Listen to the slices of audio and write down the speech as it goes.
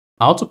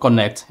How to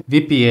connect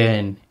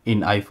VPN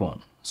in iPhone.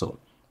 So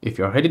if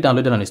you already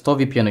downloaded and installed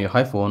VPN on your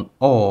iPhone,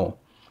 or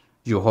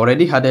you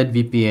already added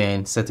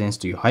VPN settings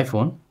to your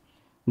iPhone,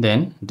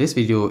 then this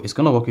video is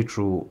going to walk you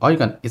through how you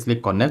can easily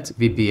connect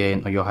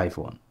VPN on your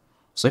iPhone.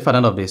 So if at the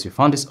end of this you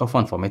found this offer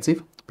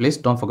informative, please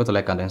don't forget to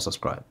like and then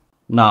subscribe.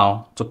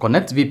 Now, to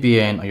connect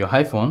VPN on your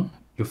iPhone,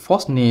 you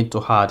first need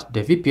to add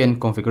the VPN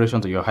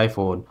configuration to your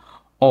iPhone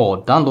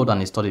or download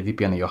and install the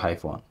VPN on your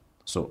iPhone.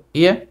 So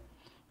here,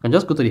 you can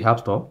just go to the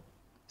App Store,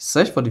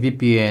 search for the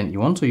VPN you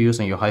want to use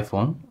on your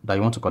iPhone that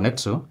you want to connect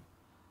to,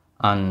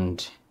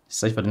 and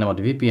search for the name of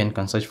the VPN. You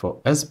can search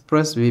for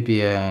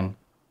ExpressVPN,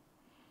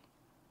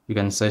 you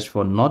can search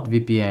for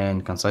NordVPN,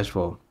 you can search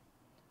for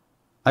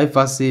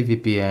iPhone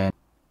VPN,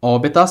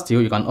 or better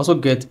still, you can also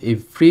get a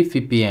free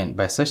VPN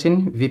by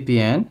searching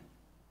VPN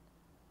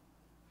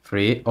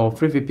free or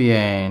free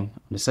VPN on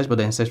the search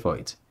button, search for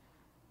it.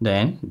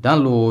 Then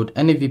download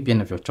any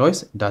VPN of your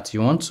choice that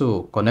you want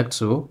to connect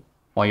to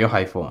on your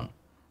iPhone.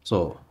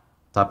 So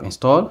tap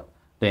install,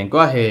 then go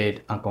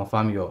ahead and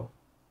confirm your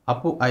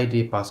Apple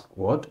ID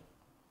password.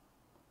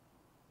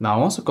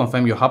 Now once you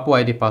confirm your Apple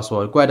ID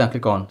password, go ahead and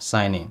click on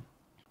sign in.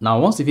 Now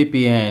once the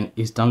VPN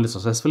is downloaded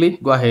successfully,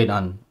 go ahead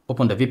and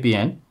open the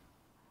VPN,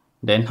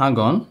 then hang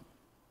on.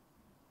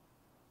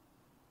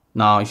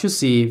 Now you should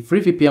see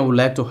free VPN would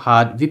like to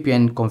add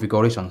VPN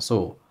configuration.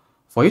 So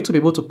for you to be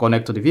able to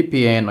connect to the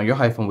VPN on your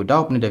iPhone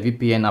without opening the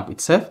VPN app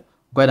itself,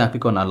 go ahead and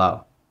click on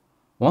allow.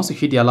 Once you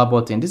hit the allow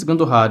button, this is going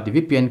to add the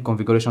VPN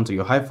configuration to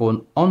your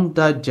iPhone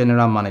under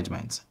general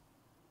management.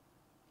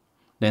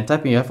 Then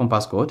type in your iPhone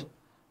passcode.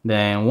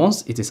 Then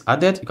once it is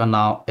added, you can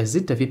now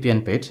exit the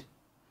VPN page.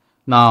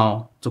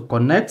 Now to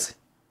connect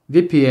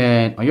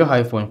VPN on your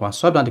iPhone, you can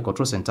swipe down the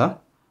control center,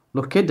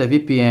 locate the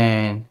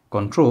VPN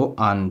control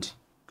and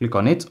click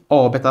on it,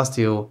 or better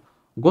still,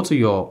 go to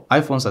your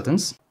iPhone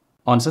settings.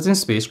 On the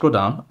settings page, scroll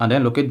down and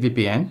then locate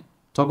VPN,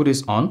 toggle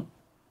this on,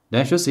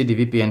 then you should see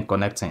the VPN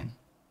connecting.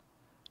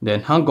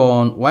 Then hang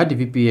on while the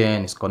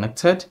VPN is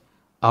connected.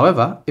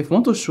 However, if you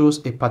want to choose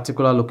a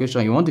particular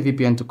location you want the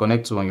VPN to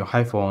connect to on your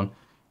iPhone,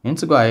 you need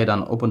to go ahead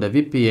and open the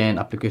VPN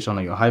application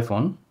on your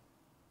iPhone,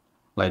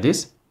 like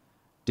this.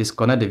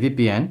 Disconnect the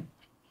VPN.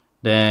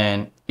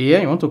 Then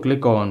here you want to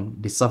click on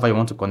the server you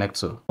want to connect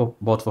to.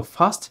 But for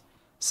fast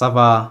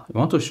server, you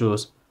want to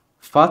choose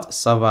fast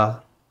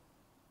server.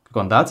 Click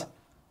on that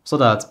so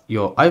that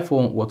your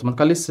iPhone will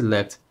automatically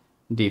select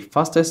the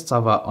fastest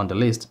server on the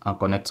list and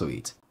connect to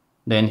it.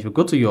 Then if you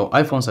go to your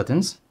iPhone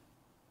settings,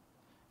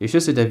 you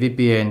should see the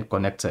VPN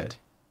connected,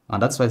 and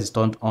that's why it's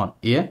turned on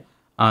here.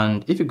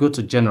 And if you go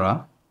to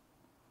general,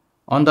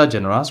 under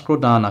general, scroll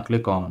down and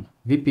click on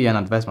VPN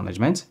and device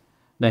management,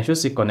 then you should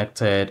see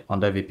connected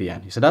under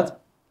VPN. You see that?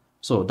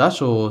 So that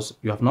shows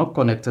you have not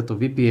connected to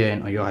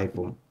VPN on your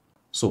iPhone.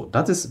 So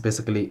that is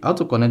basically how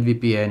to connect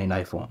VPN in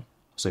iPhone.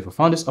 So if you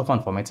found this offer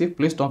informative,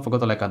 please don't forget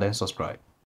to like and then subscribe.